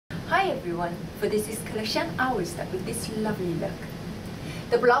Hi everyone, for this collection I will start with this lovely look.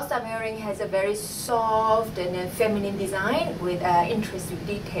 The blouse I'm wearing has a very soft and feminine design with interesting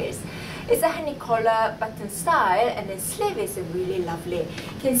details. It's a honey collar button style, and the sleeve is really lovely.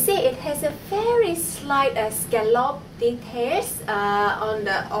 You can see it has a very slight scallop details on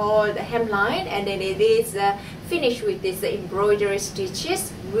all the hemline, and then it is finished with this embroidery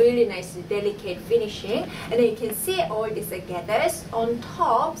stitches, really nice delicate finishing. And then you can see all these gathers on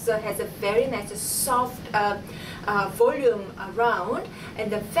top, so it has a very nice soft volume around,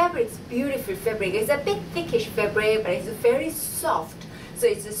 and the fabric is beautiful fabric. It's a bit thickish fabric, but it's very soft. So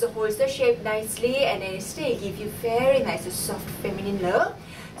it just holds the shape nicely, and then it still gives you very nice soft feminine look.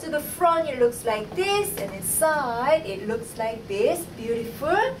 So the front it looks like this, and inside it looks like this,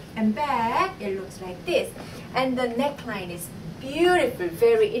 beautiful, and back it looks like this. And the neckline is beautiful,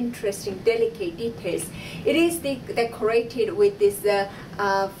 very interesting, delicate details. It is decorated with this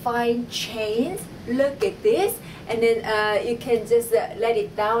fine chains. Look at this, and then you can just let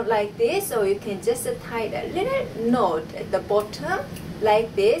it down like this, or you can just tie a little knot at the bottom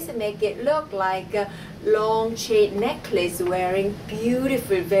like this and make it look like a long chain necklace wearing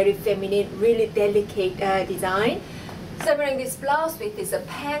beautiful, very feminine, really delicate design. So I'm wearing this blouse with this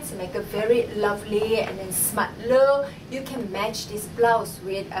pants, make a very lovely and then smart look. You can match this blouse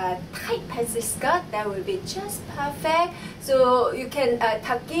with a tight pencil skirt. That will be just perfect. So you can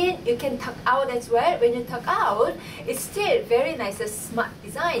tuck in, you can tuck out as well. When you tuck out, it's still very nice, smart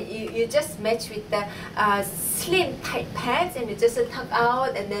design. You just match with the slim tight pants, and you just tuck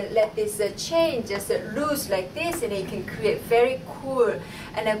out, and then let this chain just loose like this, and then you can create very cool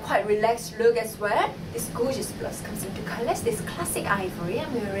and then quite relaxed look as well. This gorgeous blouse comes into colors. This classic ivory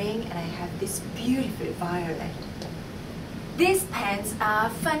I'm wearing, and I have this beautiful violet. These pants are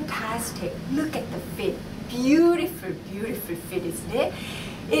fantastic. Look at the fit. Beautiful, beautiful fit, isn't it?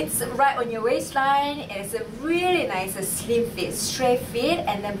 It's right on your waistline. It's a really nice slim fit, straight fit,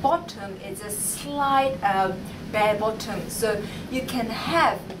 and then bottom is a slight bare bottom. So you can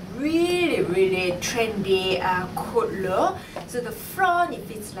have really, really trendy coat look. So the front it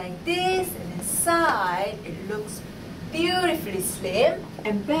fits like this, and the side it looks beautifully slim,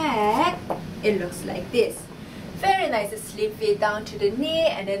 and back it looks like this. Very nice slim fit down to the knee,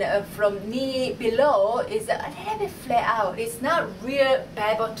 and then from knee below is a little bit flat out. It's not real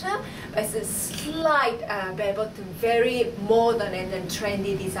bare bottom, but it's a slight bare bottom, very modern and then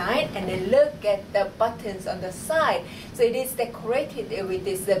trendy design. And then look at the buttons on the side. So it is decorated with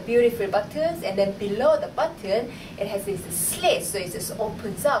these beautiful buttons, and then below the button it has this slit, so it just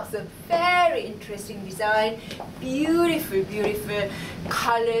opens up. So very interesting design, beautiful, beautiful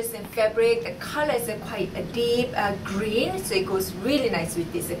colors and fabric. The colors are quite deep green, so it goes really nice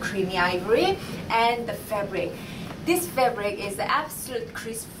with this creamy ivory. And the fabric, this fabric is absolute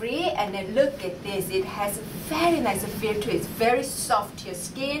crease free, and then look at this, it has a very nice feel to it. It's very soft to your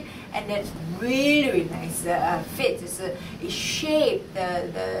skin, and then really, really nice fit. It shaped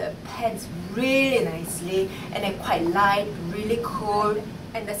the pants really nicely, and then quite light, really cool.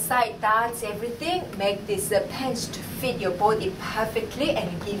 And the side darts, everything make this pants to fit your body perfectly, and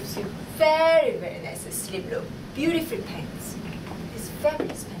it gives you very, very nice slim look. Beautiful pants. These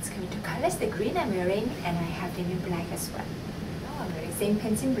fabulous pants come into colors. The green I'm wearing, and I have them in black as well. Now I'm wearing same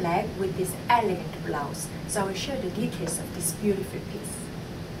pants in black with this elegant blouse. So I will show the details of this beautiful piece.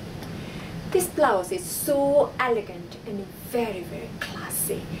 This blouse is so elegant and very, very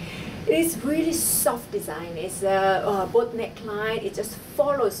classy. It is really soft design. It's both neckline. It just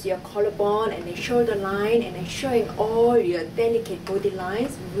follows your collarbone and the shoulder line, and then showing all your delicate body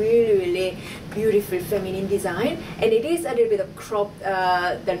lines. Really, really beautiful feminine design. And it is a little bit of cropped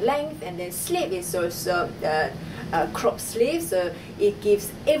the length, and then sleeve is also crop sleeve, so it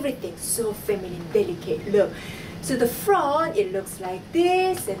gives everything so feminine, delicate look. So the front it looks like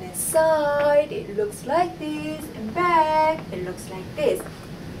this, and then side it looks like this, and back it looks like this.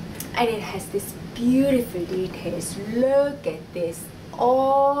 And it has this beautiful details. Look at this,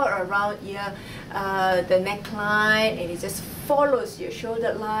 all around your the neckline, and it just follows your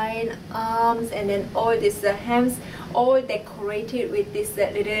shoulder line, arms, and then all these hems, all decorated with this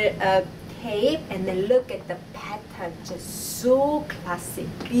little tape. And then look at the pattern, just so classic,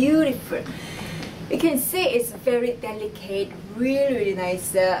 beautiful. You can see it's very delicate, really, really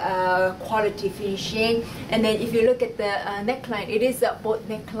nice quality finishing. And then if you look at the neckline, it is a both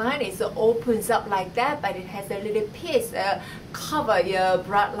neckline. It opens up like that, but it has a little piece cover your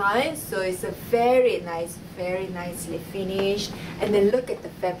broad line. So it's a very nice, very nicely finished. And then look at the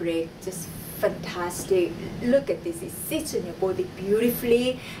fabric, just fantastic. Look at this, it sits on your body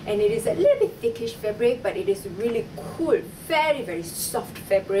beautifully, and it is a little bit thickish fabric, but it is really cool, very, very soft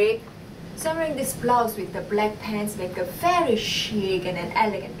fabric. So I'm wearing this blouse with the black pants, make a very chic and an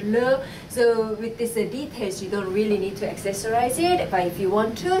elegant look. So with these details, you don't really need to accessorize it, but if you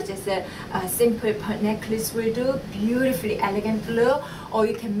want to, just a simple pearl necklace will do. Beautifully elegant look. Or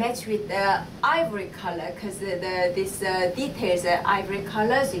you can match with the ivory color, because these details are ivory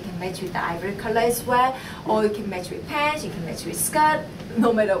colors. You can match with the ivory color as well. Or you can match with pants, you can match with skirt.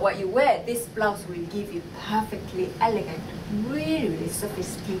 No matter what you wear, this blouse will give you perfectly elegant, really, really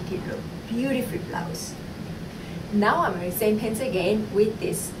sophisticated look. Beautiful blouse. Now I'm wearing the same pants again with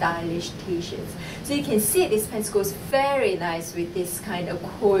these stylish t-shirts. So you can see this pants goes very nice with this kind of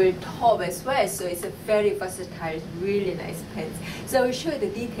cool top as well. So it's a very versatile, really nice pants. So I'll show you the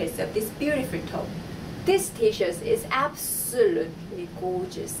details of this beautiful top. This t-shirt is absolutely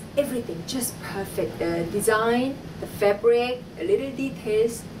gorgeous. Everything just perfect. The design, the fabric, the little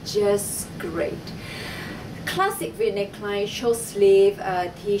details, just great. Classic V neckline, short sleeve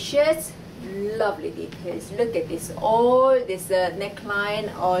t-shirts. Lovely details. Look at this, all this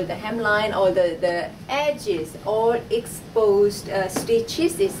neckline, all the hemline, all the edges, all exposed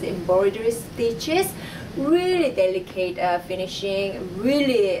stitches, these embroidery stitches. Really delicate finishing,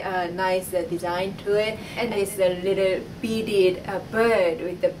 really nice design to it, and it's a little beaded bird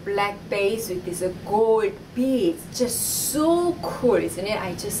with the black base with this gold beads. Just so cool, isn't it?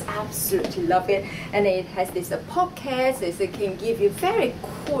 I just absolutely love it. And it has this pocket, so it can give you very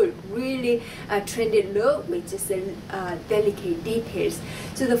cool, really trendy look with just delicate details.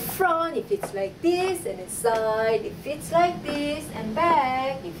 So the front, if it's like this, and the side, if it's like this, and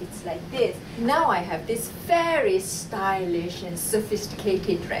back, if it's like this. Now I have this very stylish and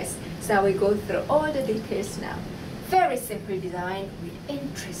sophisticated dress. So we go through all the details now. Very simple design with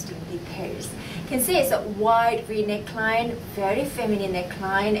interesting details. You can see it's a wide V neckline, very feminine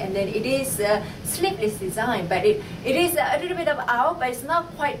neckline, and then it is a sleeveless design, but it is a little bit of out, but it's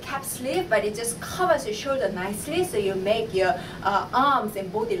not quite cap sleeve, but it just covers your shoulder nicely, so you make your arms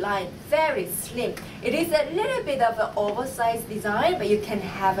and body line very slim. It is a little bit of an oversized design, but you can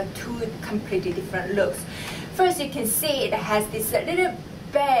have two completely different looks. First, you can see it has this little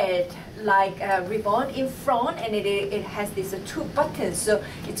belt like a ribbon in front, and it has these two buttons, so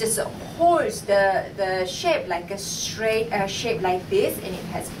it just holds the shape like a straight shape like this, and it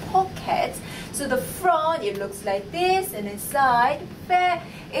has pockets. So the front, it looks like this, and inside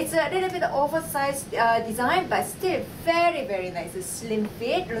it's a little bit oversized design, but still very, very nice. A slim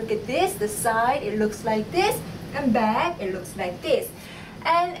fit. Look at this. The side, it looks like this, and back, it looks like this.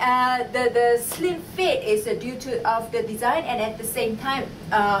 And the slim fit is due to of the design, and at the same time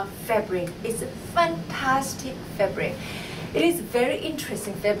fabric. It's a fantastic fabric. It is very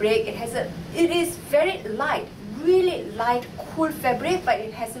interesting fabric. It is very light, really light, cool fabric, but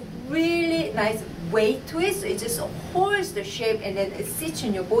it has a really nice weight to it. So it just holds the shape, and then it sits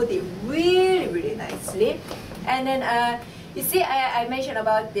on your body really, really nicely. And then you see, I mentioned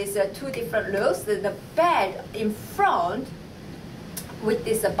about these two different looks. The bed in front with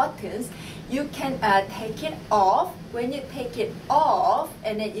these buttons, you can take it off. When you take it off,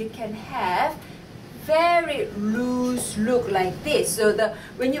 and then you can have very loose look like this. So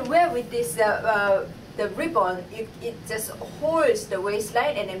when you wear with this the ribbon, it just holds the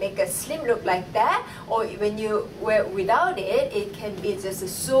waistline and then make a slim look like that. Or when you wear without it, it can be just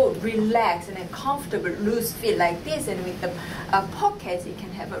so relaxed and a comfortable loose fit like this. And with the pockets, you can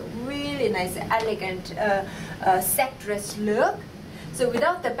have a really nice, elegant sack dress look. So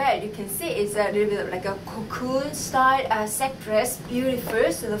without the belt, you can see it's a little bit like a cocoon style sack dress, beautiful.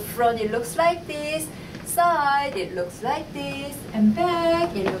 So the front, it looks like this, side, it looks like this, and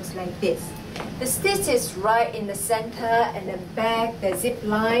back, it looks like this. The stitch is right in the center, and then back, the zip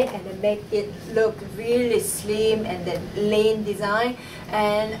line, and then make it look really slim, and then lane design,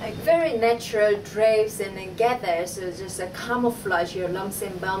 and very natural drapes and then gathers, so just camouflage your lumps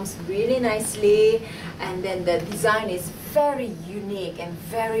and bumps really nicely. And then the design is very unique and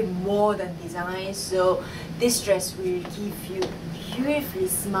very modern design, so this dress will give you beautifully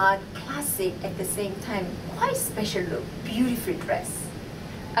smart, classic, at the same time quite special look, beautiful dress.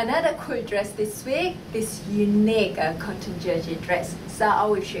 Another cool dress this week, this unique cotton jersey dress. So I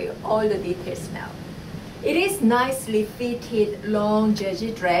will show you all the details now. It is nicely fitted long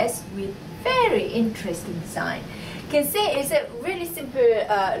jersey dress with very interesting design. You can see it's a really simple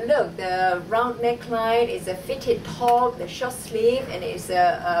look. The round neckline is a fitted top, the short sleeve, and it's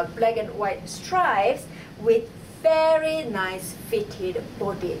a black and white stripes with very nice fitted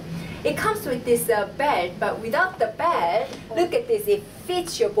body. It comes with this belt, but without the belt, look at this, it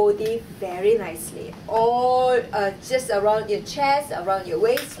fits your body very nicely. All just around your chest, around your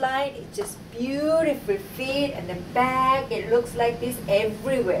waistline, it just beautifully fit, and the back, it looks like this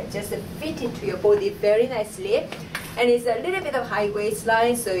everywhere, just fit into your body very nicely. And it's a little bit of high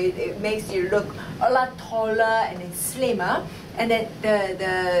waistline, so it makes you look a lot taller and then slimmer. And then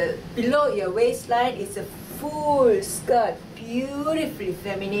the below your waistline is a full skirt, beautifully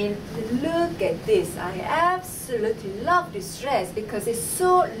feminine. Look at this. I absolutely love this dress because it's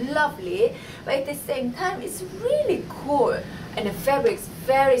so lovely, but at the same time it's really cool. And the fabric is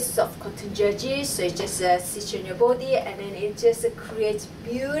very soft cotton jersey, so it just sits on your body, and then it just creates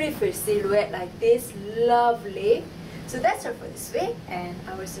beautiful silhouette like this. Lovely. So that's all for this week, and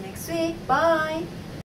I will see you next week. Bye.